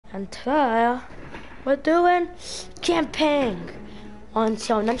And today, we're doing camping on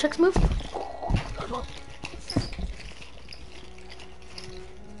some nunchucks move.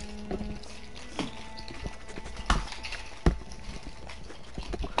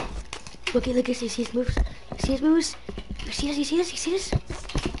 Look, you see his moves? You see his moves? You see this? You see this? You see this?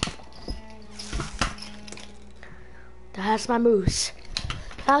 That's my moves.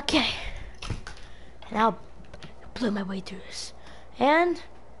 Okay. And I'll blow my way through this. And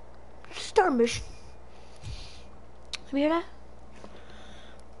start mission. Let me hear that?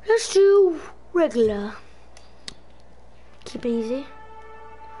 Let's do regular. Keep it easy.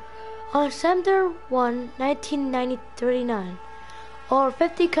 On September 1, 1939, over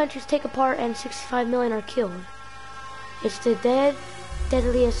 50 countries take apart and 65 million are killed. It's the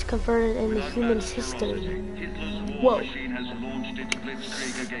deadliest converted in the human's history. Whoa.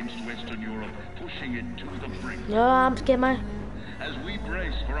 No, I'm scared, man. As we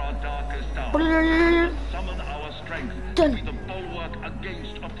brace for our darkest hour, summon our strength Done. to be the bulwark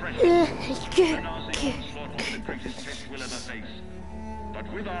against oppression. And our onslaught is the greatest test we'll ever face.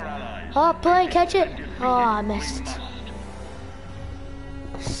 But with our allies, Oh, play, catch it. Oh, I missed.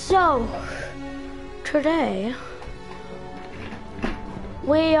 So, today,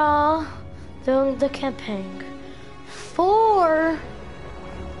 we are doing the campaign for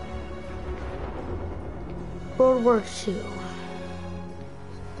World War II.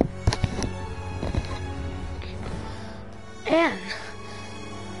 And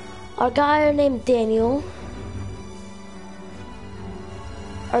our guy named Daniel.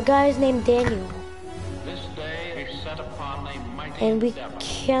 Our guy is named Daniel. This day is set upon a mighty And we endeavor.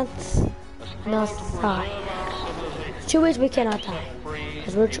 can't not die. 2 ways we cannot die.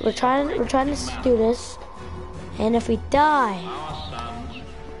 Because we're trying to do this. And if we die,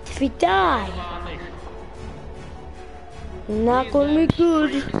 not gonna be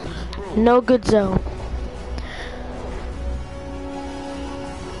good. No good zone.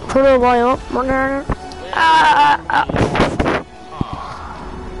 Put a volume up.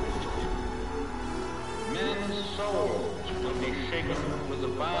 Men's souls will be shaken with the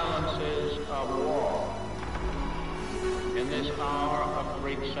violences of war. In this hour of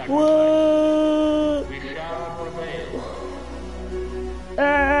great sacrifice, Whoa. we shall prevail.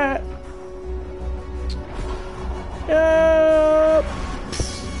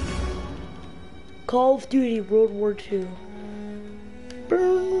 Call of Duty World War II.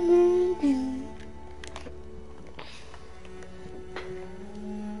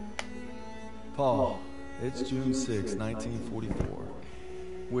 Paul, it's June 6, 1944.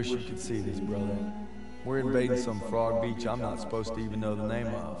 Wish you could see these, brother. We're invading some frog beach I'm not supposed to even know the name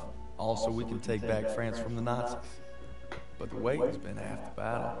of. Also, we can take back France from the Nazis. But the waiting's been half the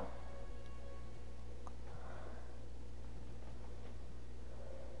battle.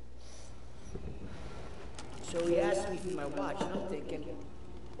 So he asked me for my watch, and I'm thinking,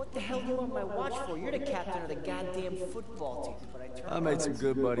 what the hell do you want my watch for? You're the captain of the goddamn football team. But I made some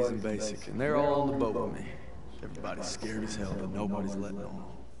good buddies in basic, and they're all on the boat with me. Everybody's scared as hell, but nobody's letting on.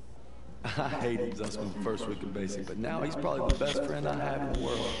 I hated Zussman the first week of basic, but now he's probably the best friend I have in the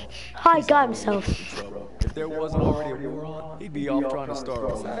world. He got himself. If there wasn't already a war on, he'd be off trying to start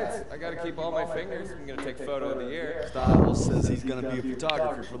one. Besides, I gotta keep all my fingers. I'm gonna take photo of the year. Stiles says he's gonna be a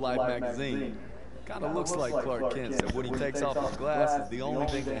photographer for Life magazine. Kinda looks like Clark Kent said when he takes off his glasses, the only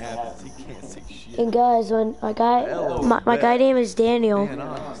thing that happens is he can't see shit. And guys, when my guy name is Daniel.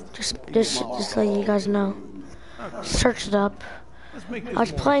 Just so you guys know. Search it up. I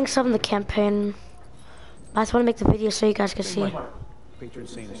was playing some of the campaign. I just want to make the video so you guys can see. Patron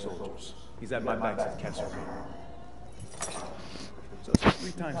saint of soldiers. He's at my back at Castle. So it's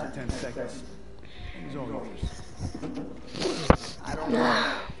 3 times in 10 seconds. He's all yours. I don't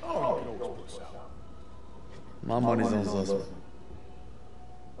know. Oh, you can always pull this out. My money's on Zussman.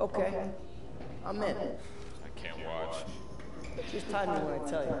 okay, I'm in. I can't watch. Just time me when I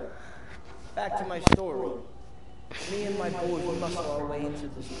tell you. Back to my story. Me and my boys, we muscle our way into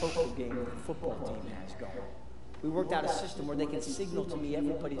this poker game that the football team has going. We worked out a system where they can signal to me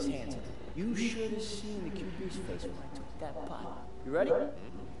everybody's hands. You should have seen the QB's face when I took that pot. You ready?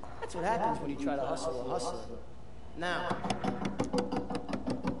 That's what happens when you try to hustle a hustler. Now,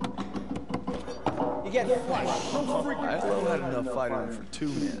 you get flushed. Aslo had enough fighting for 2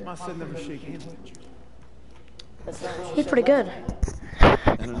 men. I said never shake hands with you. That's not what you He's said, pretty good.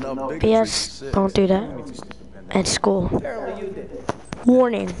 And enough big P.S. Don't do that at school. Apparently you did.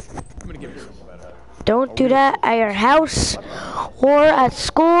 Warning. I'm gonna give you something better. Don't do that at your house or at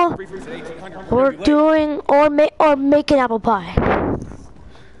school or making apple pie.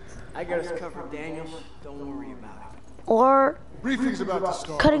 I got us covered, Daniel. Don't worry about it. Or Briefing's about to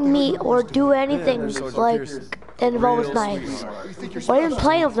start. cutting meat or do anything Sergeant like Pearson. that involves Real knives. sweetheart. You think you're Or even special?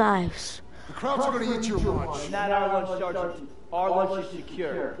 playing with knives. The crowds are gonna eat your lunch. Not our lunch, Sergeant. Our lunch is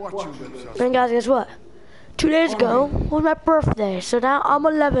secure. Watch your lips, son. And guys, guess what? 2 days ago was my birthday, so now I'm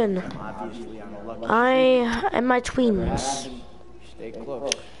 11. Obviously, I'm a lucky. I am my tweens. Stay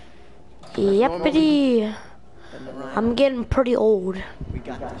close. Yepity. I'm getting pretty old. We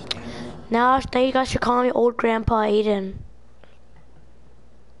got this, Daniel. Now you guys should call me old Grandpa Aiden.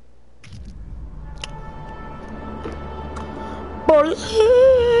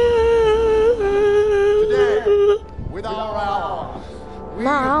 Today, with our allies, we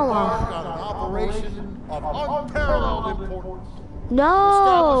Now. embark on an operation of unparalleled importance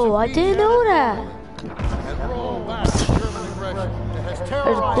No, I didn't know that. and roll back the German aggression that has There's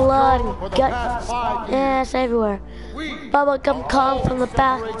terrorized blood Europe for and the past 5 guts. years. Yes, everywhere. We Bubba, come calm from the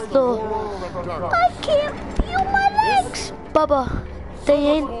back door. world of darkness. I can't feel my legs. Bubba, they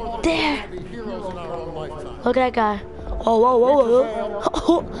ain't there. Be heroes in our own lifetime. Look at that guy. Oh, whoa, whoa,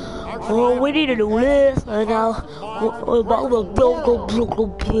 whoa. Oh, we need to do this. And now, Untold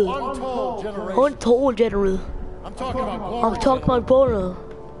generation. untold general. I'm talking about glory. I'm talking about Bono.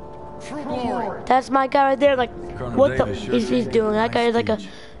 True glory. That's my guy right there. Like, Colonel what the? Davis sure He's gave doing. me a That guy is nice like a.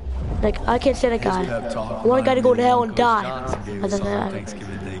 speech. Like, I can't stand that His guy. pep talk I want a guy to go to hell and Coach die. Johnson gave And us then on that.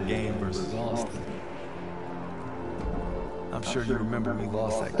 Thanksgiving Day game versus Austin. I'm sure you remember we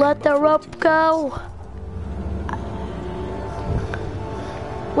lost that game. Let the by rope 42 go.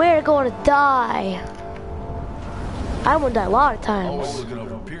 We're going to die. I'm gonna die a lot of Always times. looking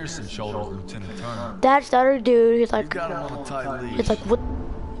over Pearson's shoulders, Lieutenant Turner. That's the other dude. He's You like, got him on a tight leash. he's like, what?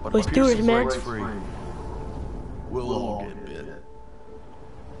 But let's if do it, Pearson man. breaks free, we'll all get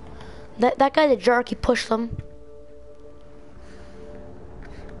bit. That guy's a jerk. He pushed them.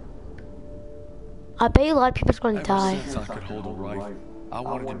 I bet you a lot of people's gonna Ever die. since I could hold a rifle, I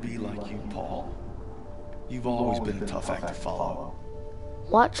wanted to be like you, Paul. You've always been a tough act to follow.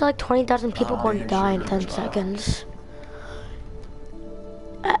 Watch like 20,000 people going to die in 10 seconds.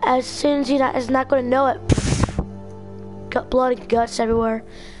 As soon as he's not going to know it, got blood and guts everywhere.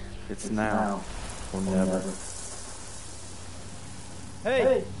 It's now or never.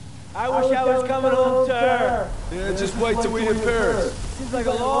 Hey, I wish I was coming home, sir. Yeah, just wait till we hit Paris. Seems like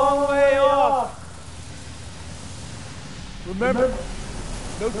a long way off. Remember,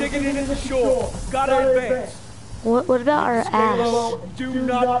 no digging into the shore. Gotta advance. What about our Stay ass? low. Do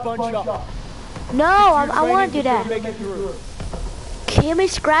not bunch up. No, I want to do that. Make it through. Can we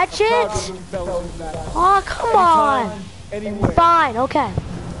scratch it? Anytime, Oh, come on. anywhere. Fine, okay.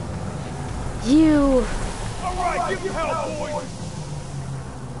 You. All right, give your help, boys.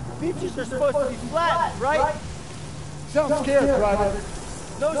 Beaches are supposed to be flat, right? Sounds scared, Private.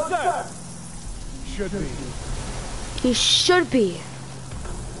 No, sir. Should be. You should be.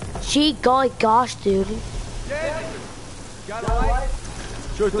 Gee, golly gosh, dude. Got it right?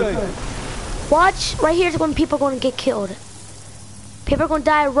 Sure thing. Watch, right here's when people are going to get killed. People are going to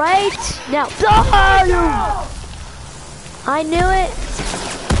die right now. Oh! I knew it.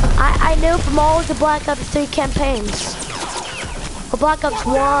 I knew from all of the Black Ops 3 campaigns. Well, Black Ops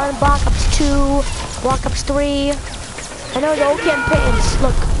 1, Black Ops 2, Black Ops 3. I know the old campaigns.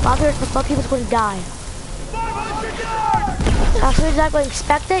 Look, a lot of people's going to die. As soon as I going to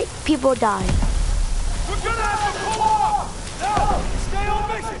expect it, people die. We're gonna have to pull off! Now, stay on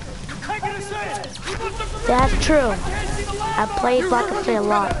mission! You're taking us in! We must have That's true. I played Black Ops 3 a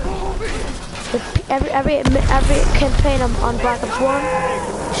lot. With every campaign on Black Ops 1,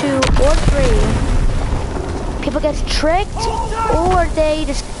 2, or 3, people get tricked or they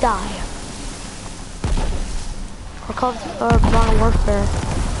just die. Or called Modern Warfare.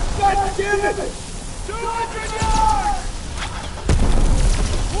 God damn it! 200 yards!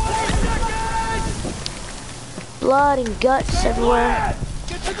 20 seconds! Blood and guts everywhere.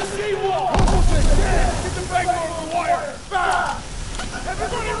 Get to the seawall! Almost there! Get the bank over the wire! Fast!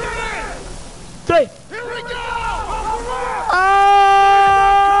 Everybody ready! 3. Here we go! Off the ramp!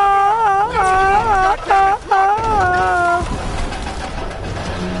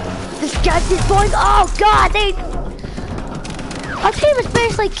 This guy's just going. Oh God! Our team has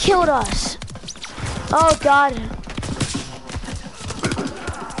basically killed us. Oh God!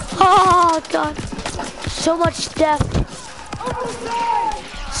 Oh God! So much death.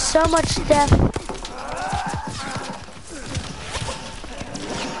 So much death.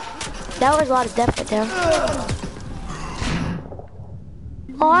 That was a lot of death right there.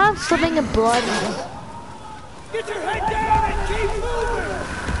 Oh, I'm swimming in blood. Get your head down and keep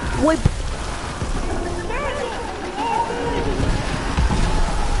moving! Wait.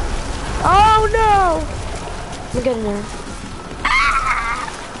 Oh no! We're getting there.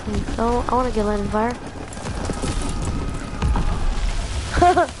 No, I want to get lit on fire.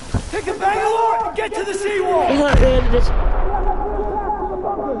 Take a Bangalore and get to the seawall!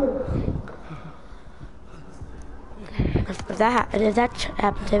 If that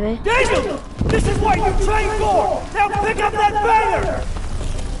happened to me. Daniel! This is what you trained for! Now pick up that banner!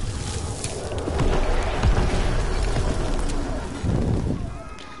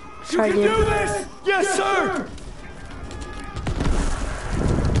 Sorry, You can dude. do this! Yes, sir!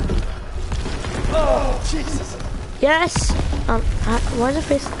 Oh, Jesus. Yes! Why is it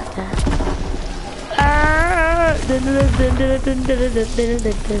face like that?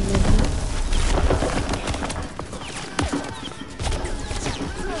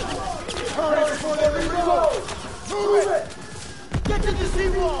 Hurry before they reload! Move it! Get to the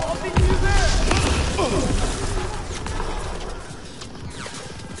seawall! I'll meet you there!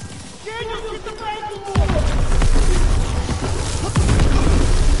 Daniel, get the Bangalore!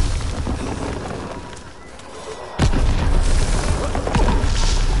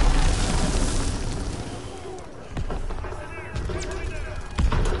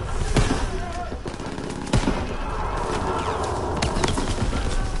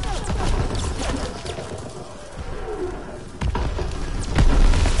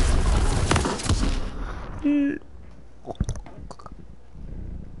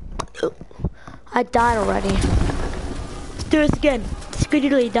 I died already. Let's do this again.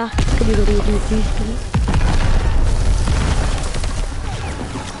 Scooty-doo-doo.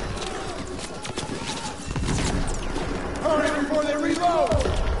 Hurry before they reload!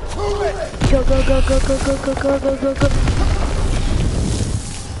 Move it! Go.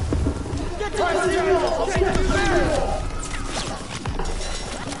 Get to the seawall! I'll take you there!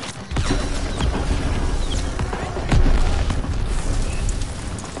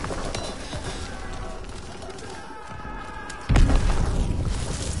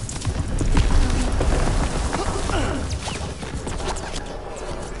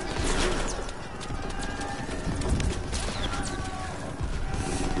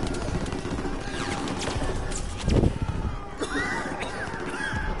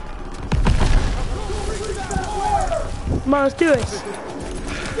 Come on, let's do it.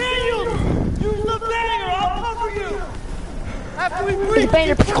 Daniel! Use the banger! I'll cover you! After we The breach,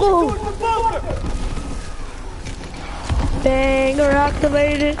 banger, keep pushing go. towards the bunker! Banger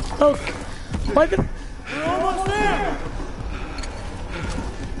activated. Oh, what the? We're almost there!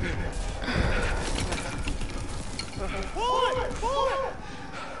 Pull it! Pull it!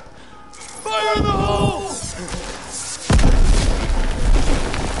 Fire in the hole!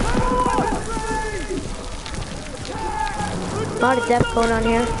 A lot of depth going on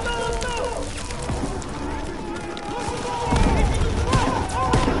here.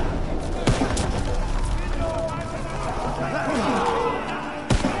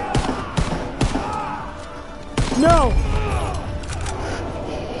 No!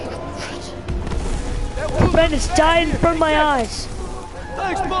 My friend is dying in front of my eyes.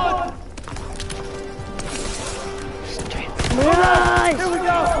 Thanks, bud! My eyes! Here we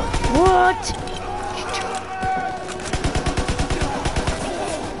go! What?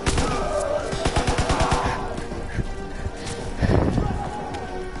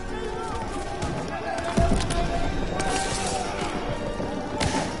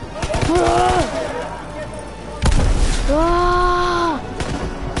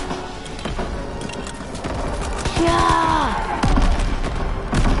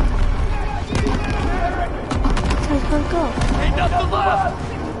 Ain't nothing left!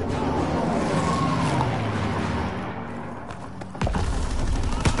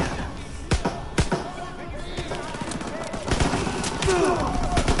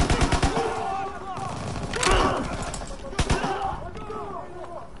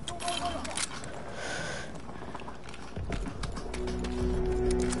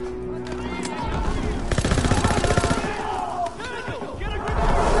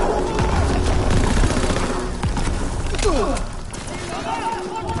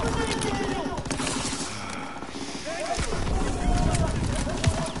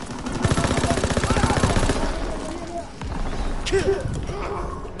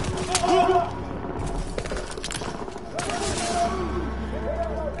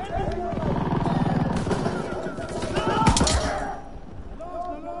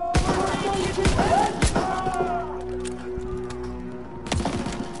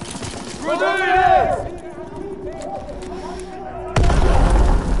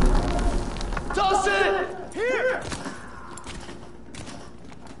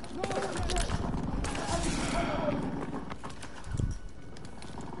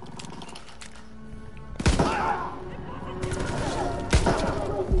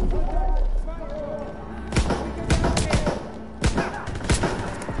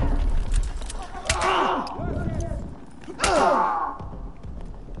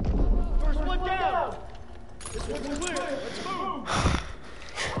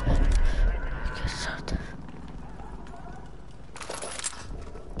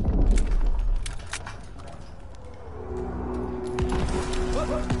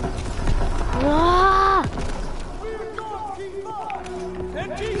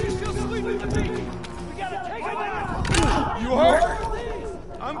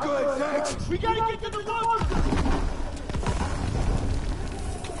 We gotta get to the bunker!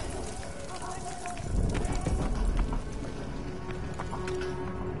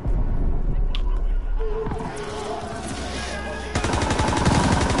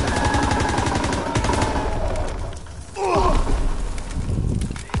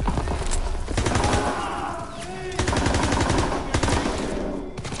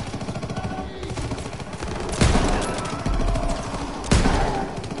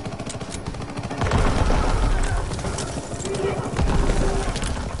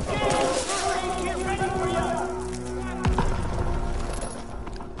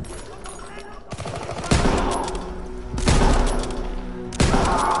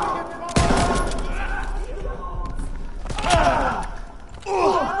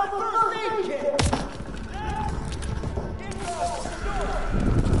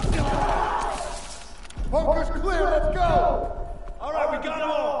 Bunker's clear, let's go! All right, we got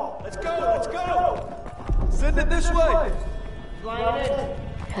them all. Let's go, let's go! Send it this way!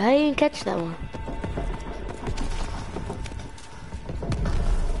 I didn't catch that one.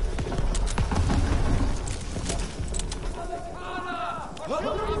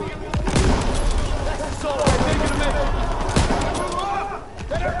 That's all right, make it a minute!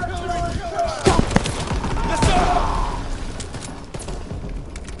 Yes, sir!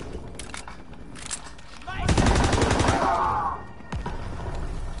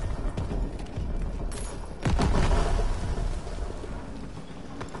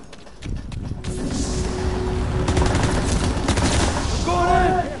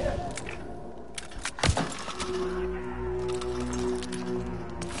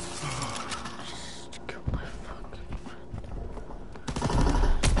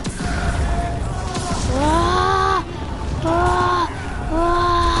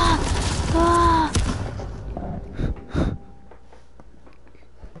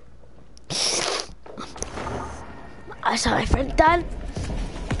 I saw my friend die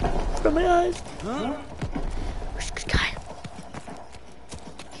from my eyes. Huh? He was a good guy.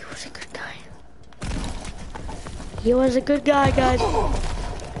 He was a good guy. He was a good guy, guys.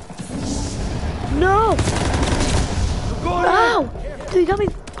 No! Ow! Dude, you got me.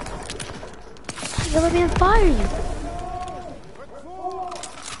 You let me on fire, you.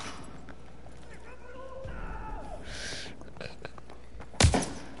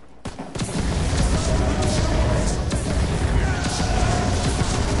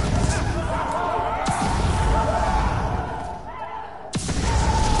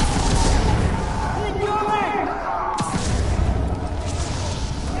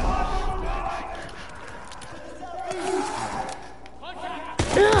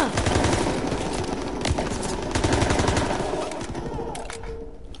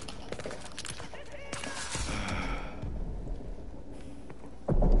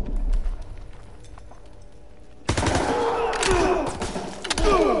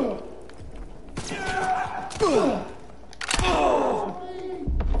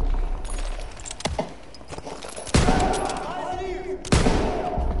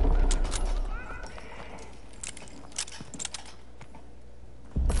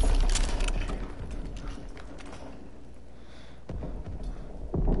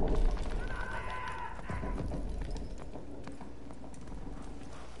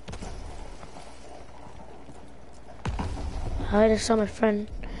 I just saw my friend.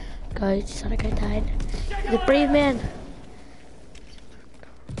 Guys, saw the guy died. He's a brave man.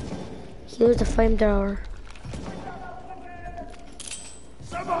 He was a flamethrower.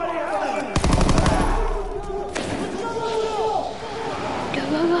 Go,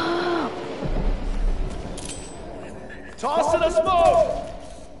 go, go! Toss in the smoke!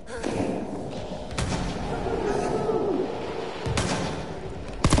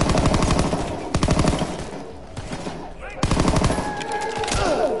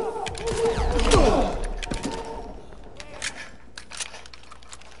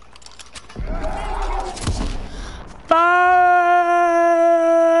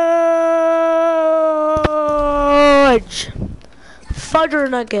 Fudger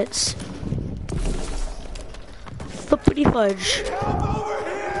nuggets. Flippity fudge.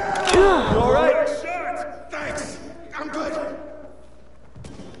 You alright? Thanks. I'm good.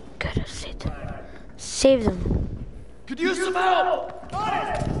 Gotta save them. Save them. Could use some help!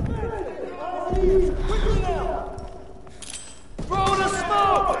 Throw the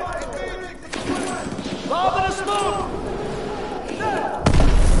smoke! Lob in the smoke!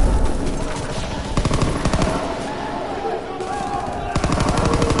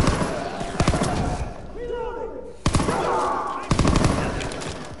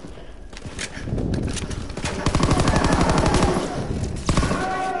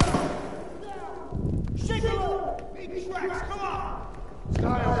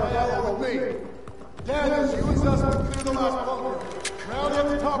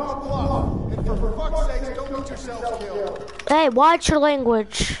 talk with bluff. And for fuck's sakes, don't get yourselves killed. Hey, watch your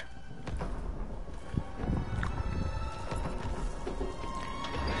language.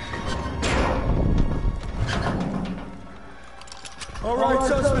 All right,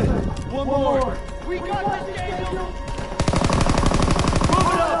 suspect. One more. We got this, Daniel!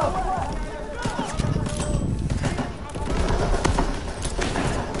 Move it up!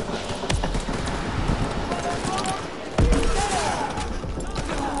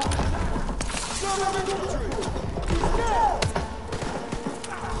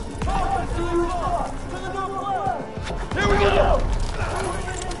 Here we go!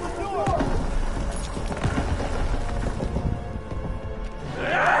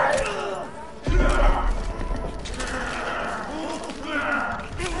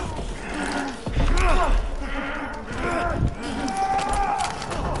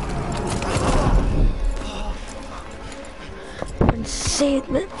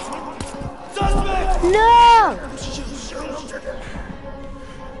 Concealment. Suspect! No!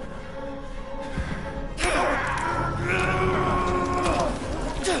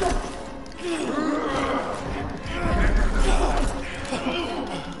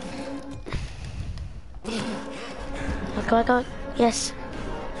 Go. Yes.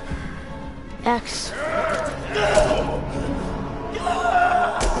 X.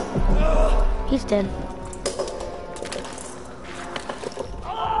 He's dead.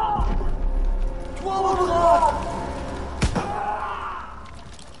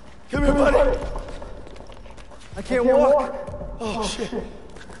 Come here, buddy. I can't walk. Oh, shit.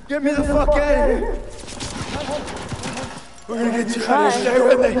 Get me the fuck out of here. We're gonna get you out of here. Stay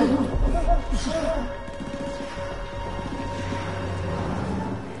with me.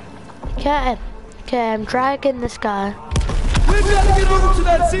 Okay, I'm dragging this guy. We've got to get over to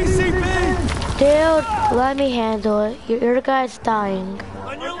that CCP. Dude, let me handle it. Your guy's dying.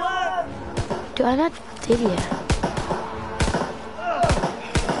 On your left. Dude, I'm not dead yet.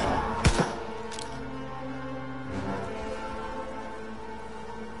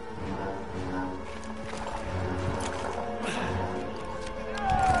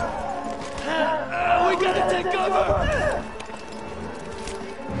 We gotta take cover.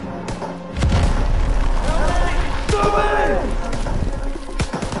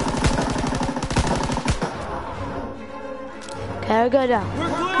 Okay, we go down.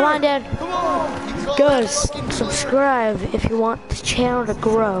 Come on, Dad. Guys, subscribe if you want the channel to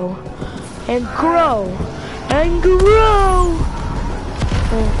grow. And grow. And grow.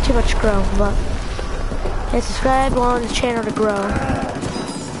 Too much grow, but. And subscribe if you want the channel to grow.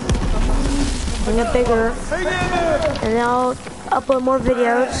 And get bigger. And then I'll upload more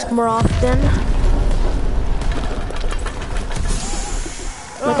videos more often.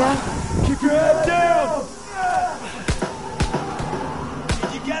 Okay? Keep your head down.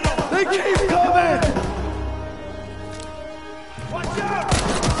 They keep coming! Watch out!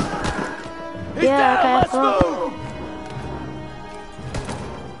 He's Yeah, down. okay, Let's well. move!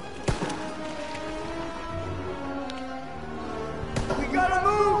 We gotta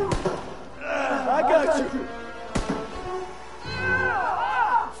move! I got you!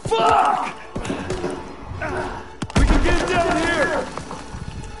 Fuck! We can get down here!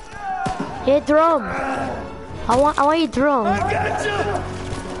 Hit drum. I want you drum. I got you!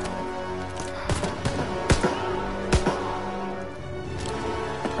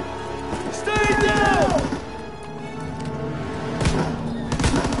 Stay down!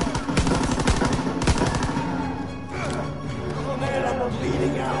 Oh man, I'm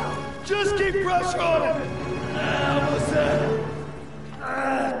bleeding out. Just keep pressure on him. Almost there.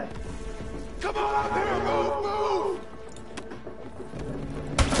 Come on up here, move!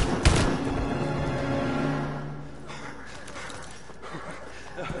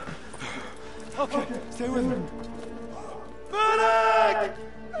 Okay, stay with me. Medic!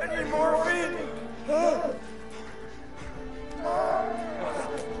 I need morphine!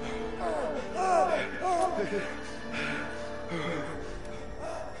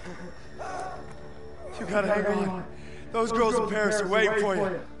 You gotta hang on. Those girls in Paris are waiting for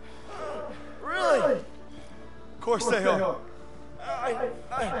you. Really? Of course they are. How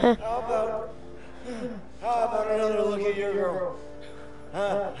about another look at your girl?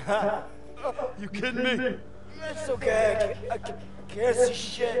 You kidding me? It's okay. I can't see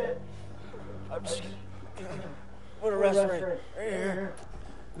shit. I'm just put a restaurant right here.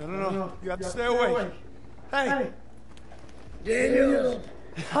 No. You have to stay awake. Hey, Daniel,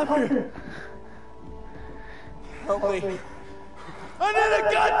 come here. Help me. I need a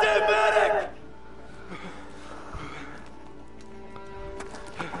goddamn medic.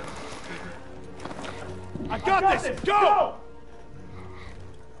 I got this. Go.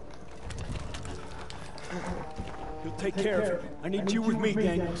 take care of him. I need you with me,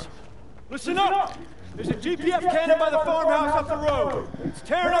 Daniels. Listen up! There's a GPF cannon by the farmhouse up the road. It's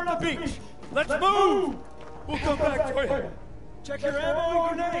tearing up the beach. Let's move! We'll come back for you. Check your ammo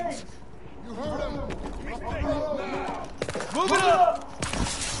and grenades. You heard him. Move it up!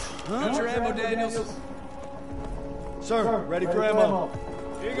 Got your ammo, Daniels? Sir, ready for ammo.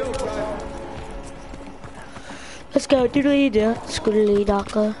 Here you go, Private. Let's go, doodly-doo,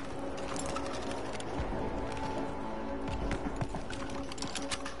 scoodly-daka.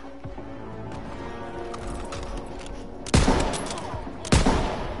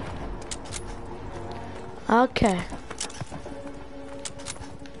 Okay.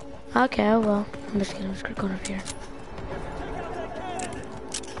 Okay, oh well. I'm just gonna go up here.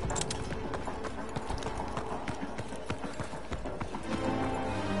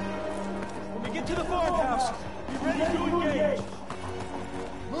 When we get to the farmhouse, be ready to engage.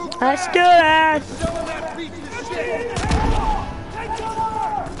 Let's do it!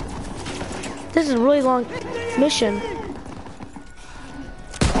 This is a really long mission.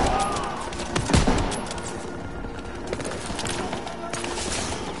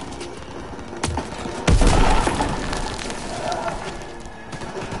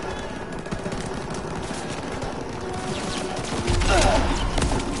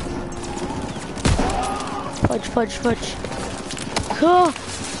 Fudge, fudge. Cool.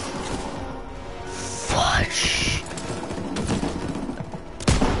 Fudge.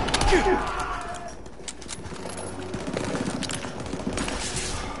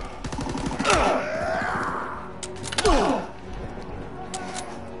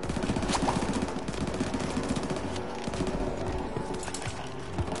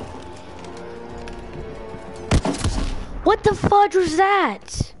 What the fudge was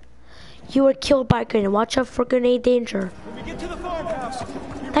that? You were killed by a grenade. Watch out for grenade danger. When we get to the farmhouse,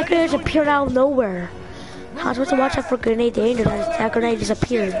 That grenade just appeared out of nowhere. I was supposed to watch out for grenade danger. That grenade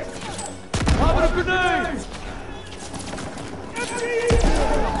disappeared. Having a grenade!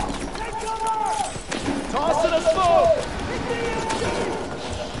 Toss it a smoke!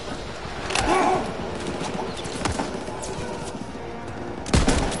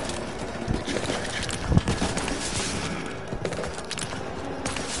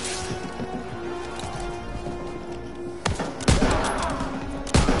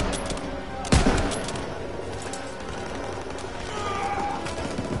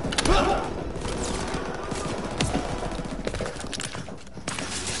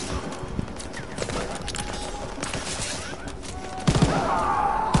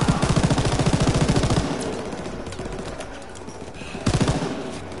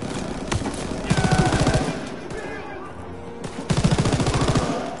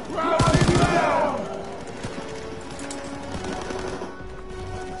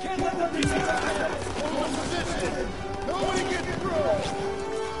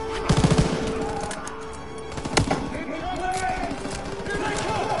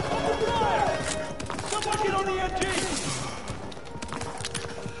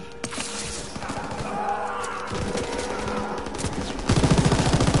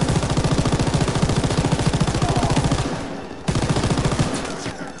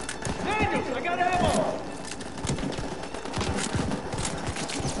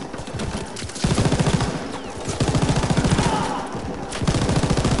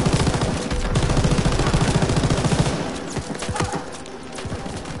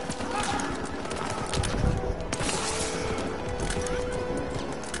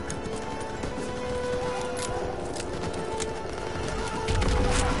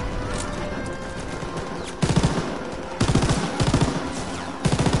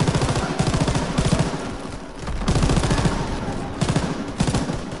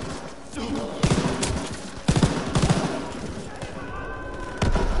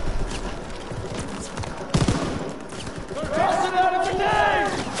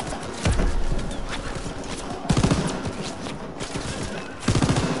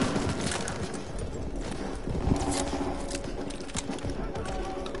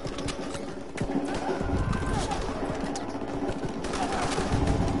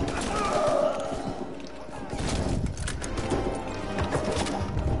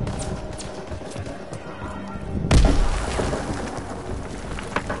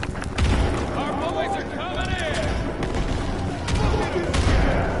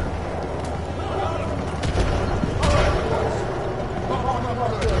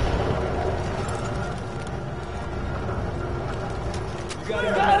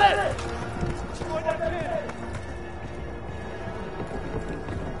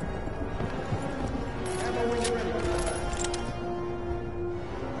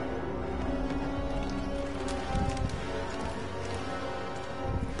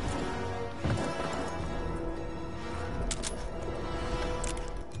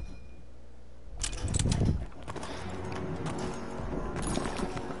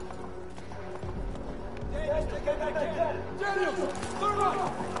 Daniels! Clear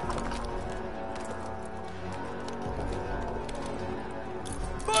right!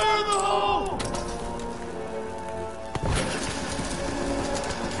 Fire in the hole!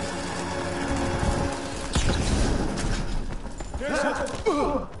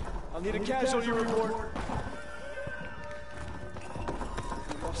 I'll need a casualty report.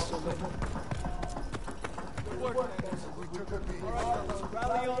 Good work, Daniels. All right,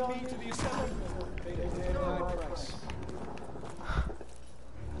 rally on me to the assembly. Pay the damn high price.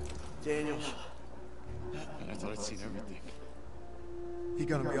 Daniels. I thought I'd seen everything. He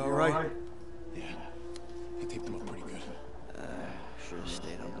gonna be all right? Yeah, I taped him up pretty good. Should have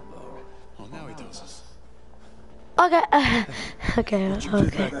stayed on the boat. Well, now he tells us. Okay. Okay.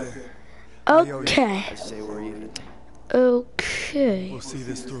 Okay. I say we're even. Okay. We'll see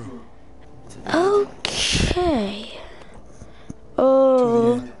this through. Okay.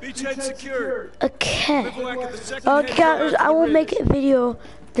 Oh. Beachhead secured. Okay. Bivouac at the second Okay, head guys, door I won't after make ridge. a video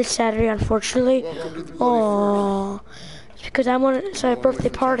this Saturday, unfortunately. Oh, it's because I'm on it's my birthday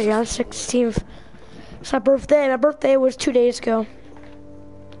party on 16th. It's my birthday. My birthday was 2 days ago.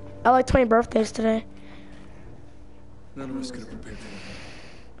 I like 20 birthdays today. None of us could have prepared for that.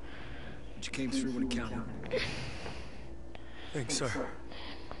 But you came through when it counted. Thanks, sir.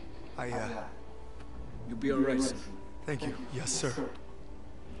 You'll be all right, son. Thank you. Yes, sir.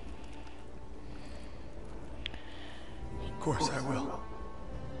 Of course I will.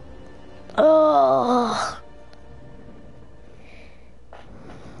 Oh.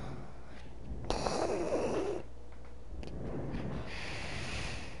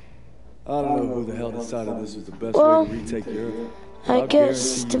 I don't know who the hell decided this was the best Well, way to retake Europe. I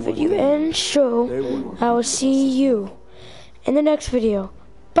guess the video ends, so I will see you in the next video.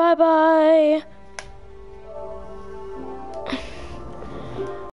 Bye bye.